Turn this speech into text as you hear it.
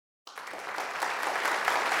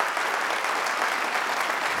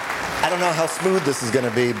don't know how smooth this is going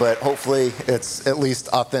to be, but hopefully it's at least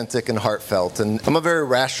authentic and heartfelt. And I'm a very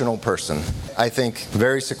rational person. I think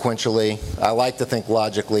very sequentially. I like to think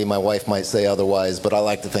logically. My wife might say otherwise, but I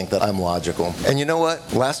like to think that I'm logical. And you know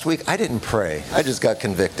what? Last week, I didn't pray. I just got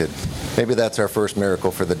convicted. Maybe that's our first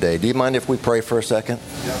miracle for the day. Do you mind if we pray for a second?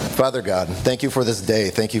 Yeah. Father God, thank you for this day.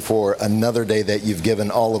 Thank you for another day that you've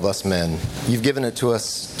given all of us men. You've given it to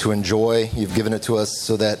us to enjoy. You've given it to us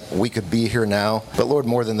so that we could be here now. But Lord,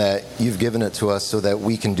 more than that, you've given it to us so that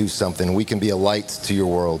we can do something. We can be a light to your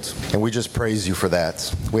world. And we just praise you for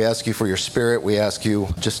that. We ask you for your spirit. We ask you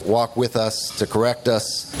just walk with us, to correct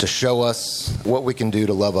us, to show us what we can do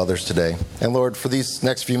to love others today. And Lord, for these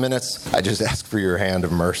next few minutes, I just ask for your hand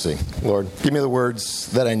of mercy. Lord, give me the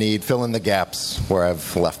words that I need. Fill in the gaps where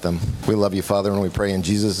I've left them. We love you, Father, and we pray in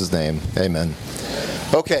Jesus' name. Amen.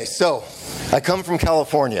 Okay, so I come from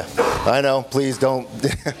California. I know, please don't.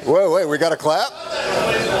 Wait, we got a clap?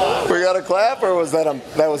 We got a clap, or was that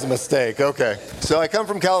was a mistake? Okay. So I come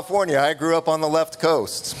from California. I grew up on the left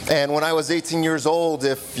coast. And when I was 18 years old,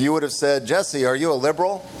 if you would have said, Jesse, are you a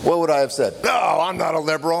liberal? What would I have said? No, I'm not a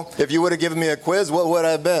liberal. If you would have given me a quiz, what would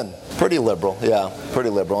I have been? Pretty liberal. Yeah, pretty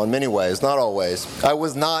liberal in many ways, not always. I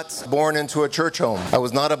was not born into a church home. I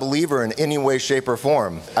was not a believer in any way, shape, or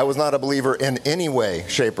form. I was not a believer in any way,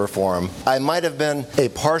 shape, or form. I might have been a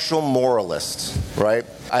partial moralist, right?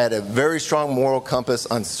 I had a very strong moral compass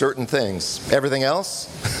on certain things. Everything else,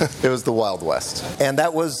 it was the Wild West. And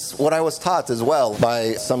that was what I was taught as well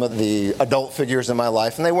by some of the adult figures in my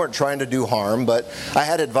life. And they weren't trying to do harm, but I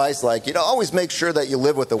had advice like, always make sure that you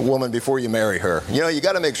live with a woman before you marry her. You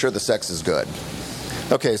got to make sure the sex is good.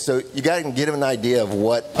 Okay, so you got to get an idea of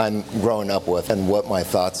what I'm growing up with and what my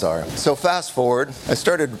thoughts are. So fast forward, I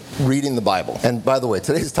started reading the Bible. And by the way,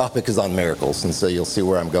 today's topic is on miracles, and so you'll see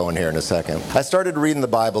where I'm going here in a second. I started reading the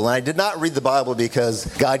Bible, and I did not read the Bible because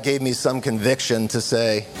God gave me some conviction to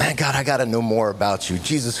say, man, God, I got to know more about you.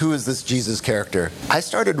 Jesus, who is this Jesus character? I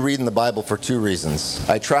started reading the Bible for two reasons.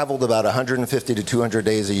 I traveled about 150 to 200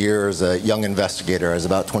 days a year as a young investigator. I was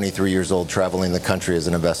about 23 years old traveling the country as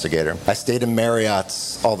an investigator. I stayed in Marriott's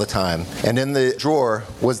all the time. And in the drawer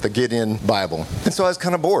was the Gideon Bible. And so I was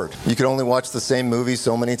kind of bored. You could only watch the same movie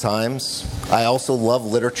so many times. I also love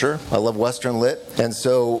literature. I love Western lit. And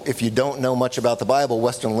so if you don't know much about the Bible,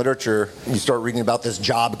 Western literature, you start reading about this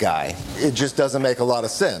job guy. It just doesn't make a lot of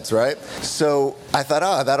sense, right? So I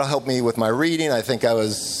thought, that'll help me with my reading. I think I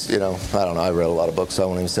was, I don't know, I read a lot of books, so I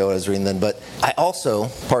won't even say what I was reading then. But I also,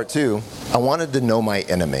 part two, I wanted to know my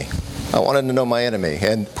enemy. I wanted to know my enemy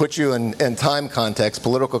and put you in time context,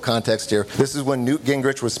 political context here. This is when Newt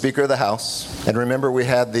Gingrich was Speaker of the House. And remember, we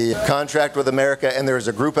had the contract with America, and there was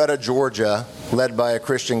a group out of Georgia led by a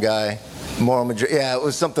Christian guy. It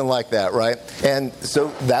was something like that, right? And so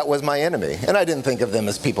that was my enemy. And I didn't think of them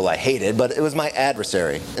as people I hated, but it was my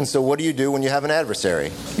adversary. And so what do you do when you have an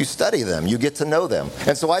adversary? You study them. You get to know them.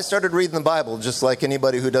 And so I started reading the Bible just like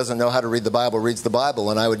anybody who doesn't know how to read the Bible reads the Bible.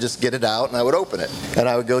 And I would just get it out and I would open it. And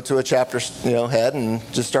I would go to a chapter, head and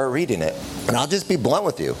just start reading it. And I'll just be blunt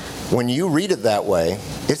with you. When you read it that way,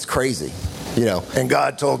 it's crazy. And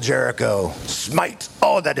God told Jericho, smite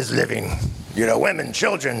all that is living. Women,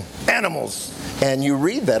 children, animals. And you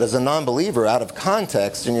read that as a non-believer out of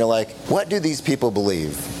context, and you're like, what do these people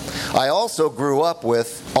believe? I also grew up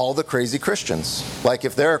with all the crazy Christians. Like,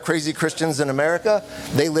 if there are crazy Christians in America,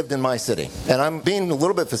 they lived in my city. And I'm being a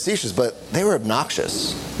little bit facetious, but they were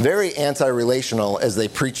obnoxious. Very anti-relational as they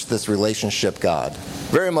preached this relationship God.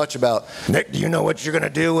 Very much about, Nick, do you know what you're going to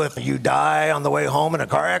do if you die on the way home in a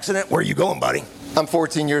car accident? Where are you going, buddy? I'm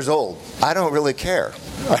 14 years old. I don't really care.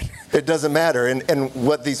 It doesn't matter. And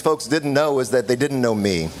what these folks didn't know is that they didn't know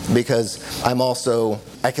me, because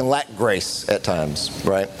I can lack grace at times,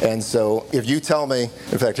 right? And so if you tell me,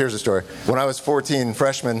 in fact, here's a story. When I was 14,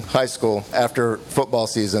 freshman high school, after football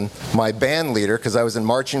season, my band leader, because I was in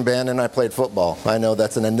marching band and I played football. I know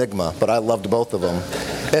that's an enigma, but I loved both of them.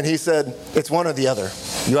 And he said, it's one or the other.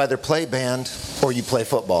 You either play band or you play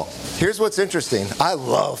football. Here's what's interesting. I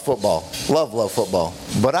love football. Love football.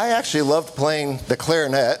 But I actually loved playing the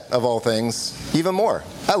clarinet, of all things, even more.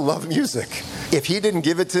 I love music. If he didn't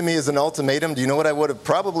give it to me as an ultimatum, do you know what I would have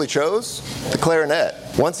probably chose? The clarinet.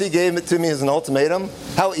 Once he gave it to me as an ultimatum,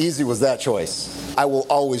 how easy was that choice? I will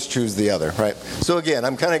always choose the other, right? So again,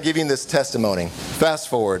 I'm kind of giving this testimony. Fast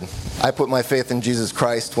forward. I put my faith in Jesus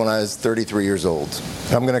Christ when I was 33 years old.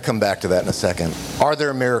 I'm going to come back to that in a second. Are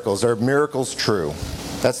there miracles? Are miracles true?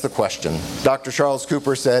 That's the question. Dr. Charles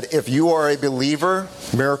Cooper said, if you are a believer,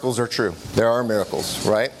 miracles are true. There are miracles,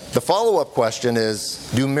 right? The follow-up question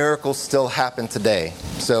is, do miracles still happen today?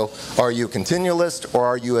 So, are you a continualist or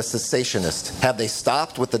are you a cessationist? Have they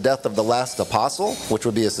stopped with the death of the last apostle, which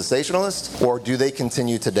would be a cessationalist, or do they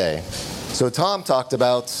continue today? So Tom talked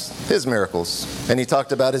about his miracles, and he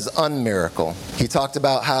talked about his unmiracle. He talked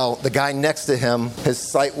about how the guy next to him, his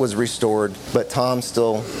sight was restored, but Tom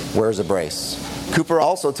still wears a brace. Cooper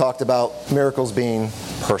also talked about miracles being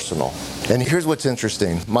personal. And here's what's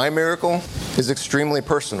interesting. My miracle is extremely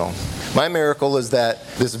personal. My miracle is that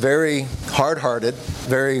this very hard-hearted,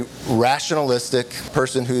 very rationalistic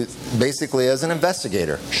person who basically is an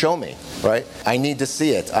investigator, show me, right? I need to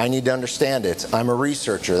see it. I need to understand it. I'm a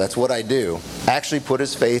researcher. That's what I do. Actually put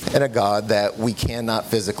his faith in a God that we cannot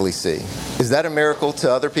physically see. Is that a miracle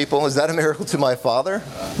to other people? Is that a miracle to my father?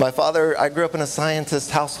 My father, I grew up in a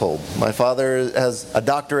scientist household. My father has a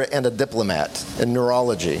doctorate and a diplomat in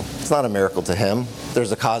neurology. It's not a miracle to him.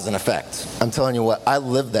 There's a cause and effect. I'm telling you what, I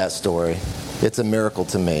lived that story. It's a miracle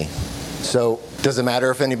to me. So, does it matter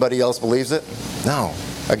if anybody else believes it? No.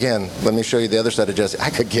 Again, let me show you the other side of Jesse. I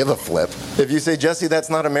could give a flip. If you say, Jesse, that's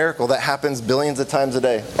not a miracle. That happens billions of times a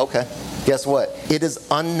day. Okay. Guess what? It is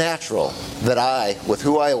unnatural that I, with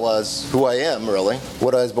who I was, who I am really,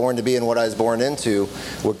 what I was born to be and what I was born into,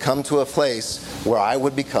 would come to a place where I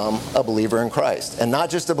would become a believer in Christ. And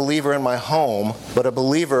not just a believer in my home, but a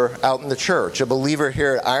believer out in the church, a believer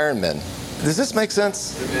here at Ironman. Does this make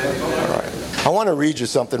sense? All right. I want to read you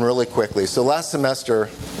something really quickly. So last semester,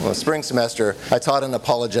 spring semester, I taught an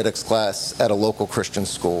apologetics class at a local Christian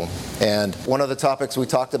school. And one of the topics we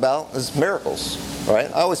talked about is miracles, right?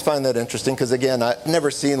 I always find that interesting because, again, I've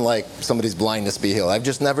never seen like somebody's blindness be healed. I've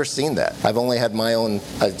just never seen that. I've only had my own,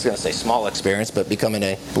 I was going to say small experience, but becoming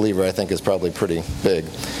a believer I think is probably pretty big.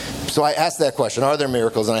 So I asked that question, are there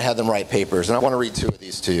miracles? And I had them write papers. And I want to read two of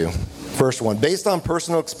these to you. First one, based on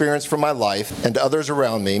personal experience from my life and others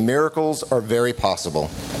around me, miracles are very possible.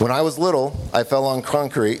 When I was little, I fell on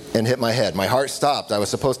concrete and hit my head. My heart stopped. I was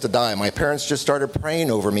supposed to die. My parents just started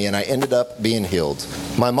praying over me and I ended up being healed.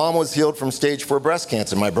 My mom was healed from stage 4 breast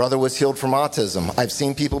cancer. My brother was healed from autism. I've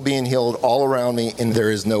seen people being healed all around me and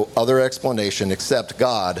there is no other explanation except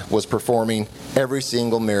God was performing every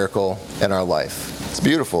single miracle in our life. It's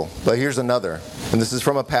beautiful. But here's another, and this is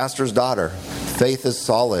from a pastor's daughter. Faith is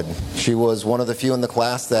solid. She was one of the few in the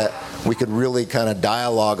class that we could really kind of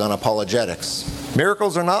dialogue on apologetics.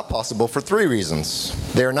 Miracles are not possible for 3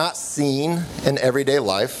 reasons. They are not seen in everyday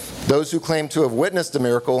life. Those who claim to have witnessed a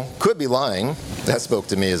miracle could be lying. That spoke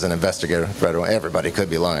to me as an investigator. Everybody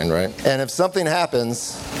could be lying, right? And if something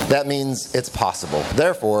happens, that means it's possible.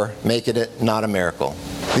 Therefore, making it not a miracle.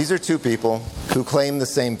 These are 2 people who claim the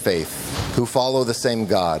same faith, who follow the same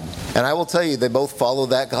God. And I will tell you, they both follow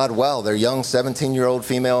that God well. They're young 17-year-old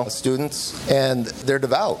female students, and they're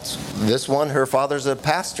devout. This one, her father's a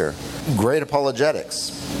pastor. Great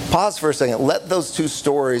apologetics. Pause for a second. Let those 2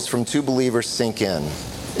 stories from 2 believers sink in.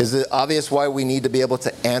 Is it obvious why we need to be able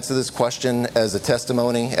to answer this question as a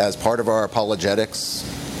testimony, as part of our apologetics?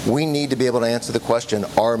 We need to be able to answer the question,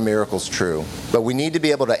 are miracles true? But we need to be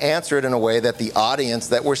able to answer it in a way that the audience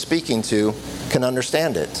that we're speaking to can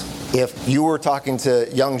understand it. If you were talking to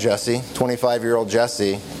young Jesse, 25-year-old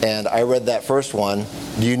Jesse, and I read that first one,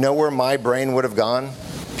 do you know where my brain would have gone?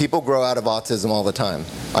 People grow out of autism all the time.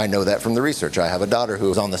 I know that from the research. I have a daughter who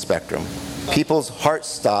is on the spectrum. People's hearts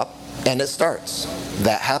stop and it starts.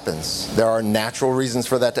 That happens. There are natural reasons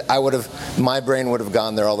for that. My brain would have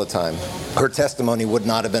gone there all the time. Her testimony would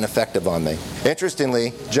not have been effective on me.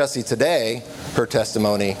 Interestingly, Jesse today, her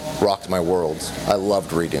testimony rocked my world. I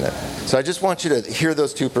loved reading it. So I just want you to hear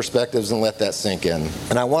those 2 perspectives and let that sink in.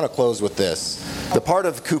 And I want to close with this. The part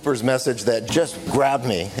of Cooper's message that just grabbed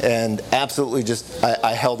me and absolutely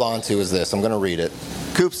I held on to is this. I'm going to read it.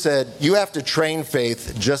 Coop said, you have to train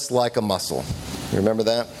faith just like a muscle. You remember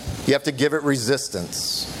that? You have to give it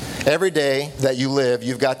resistance. Every day that you live,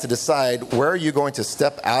 you've got to decide where are you going to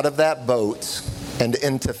step out of that boat and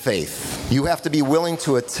into faith. You have to be willing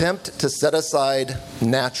to attempt to set aside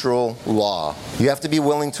natural law. You have to be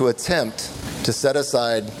willing to attempt to set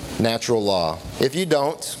aside natural law. If you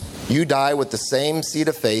don't, you die with the same seed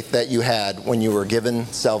of faith that you had when you were given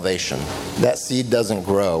salvation. That seed doesn't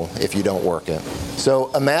grow if you don't work it. So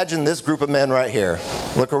imagine this group of men right here.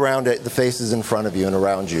 Look around at the faces in front of you and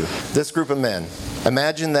around you. This group of men.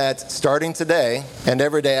 Imagine that starting today and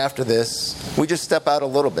every day after this, we just step out a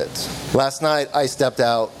little bit. Last night I stepped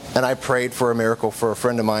out and I prayed for a miracle for a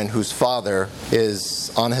friend of mine whose father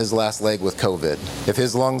is on his last leg with COVID. If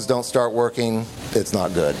his lungs don't start working, it's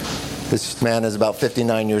not good. This man is about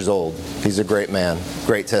 59 years old. He's a great man,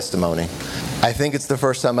 great testimony. I think it's the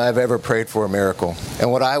first time I've ever prayed for a miracle.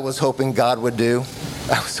 And what I was hoping God would do,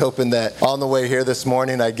 I was hoping that on the way here this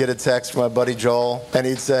morning, I'd get a text from my buddy Joel, and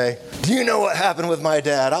he'd say, "Do you know what happened with my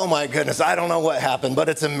dad? Oh my goodness, I don't know what happened, but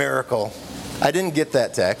it's a miracle." I didn't get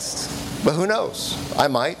that text, but who knows? I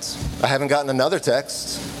might. I haven't gotten another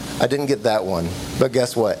text. I didn't get that one. But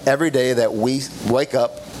guess what? Every day that we wake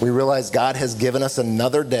up, we realize God has given us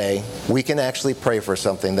another day. We can actually pray for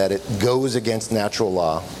something that it goes against natural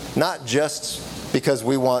law. Not just because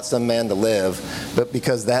we want some man to live, but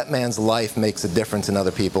because that man's life makes a difference in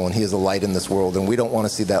other people, and he is a light in this world, and we don't want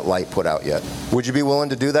to see that light put out yet. Would you be willing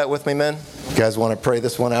to do that with me, men? You guys want to pray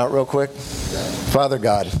this one out real quick? Father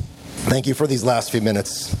God, thank you for these last few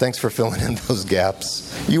minutes. Thanks for filling in those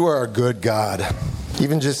gaps. You are a good God.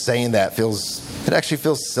 Even just saying that it actually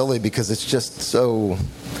feels silly because it's just so,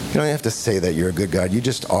 you don't have to say that you're a good God. You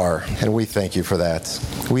just are. And we thank you for that.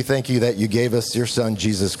 We thank you that you gave us your son,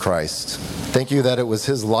 Jesus Christ. Thank you that it was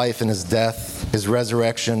his life and his death, his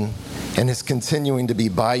resurrection, and his continuing to be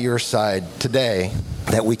by your side today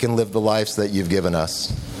that we can live the lives that you've given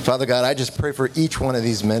us. Father God, I just pray for each one of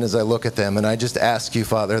these men as I look at them, and I just ask you,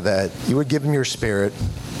 Father, that you would give them your spirit,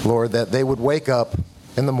 Lord, that they would wake up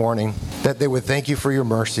in the morning, that they would thank you for your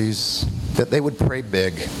mercies, that they would pray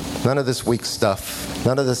big. None of this weak stuff,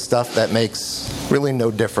 none of this stuff that makes really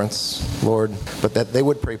no difference, Lord, but that they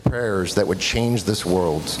would pray prayers that would change this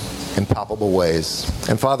world in palpable ways.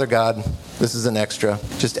 And Father God, this is an extra.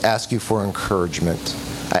 Just ask you for encouragement.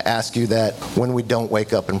 I ask you that when we don't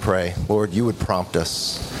wake up and pray, Lord, you would prompt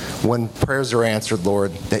us. When prayers are answered,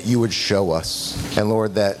 Lord, that you would show us. And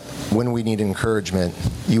Lord, that when we need encouragement,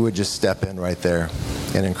 you would just step in right there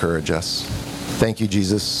and encourage us. Thank you,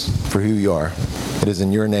 Jesus, for who you are. It is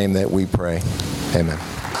in your name that we pray. Amen.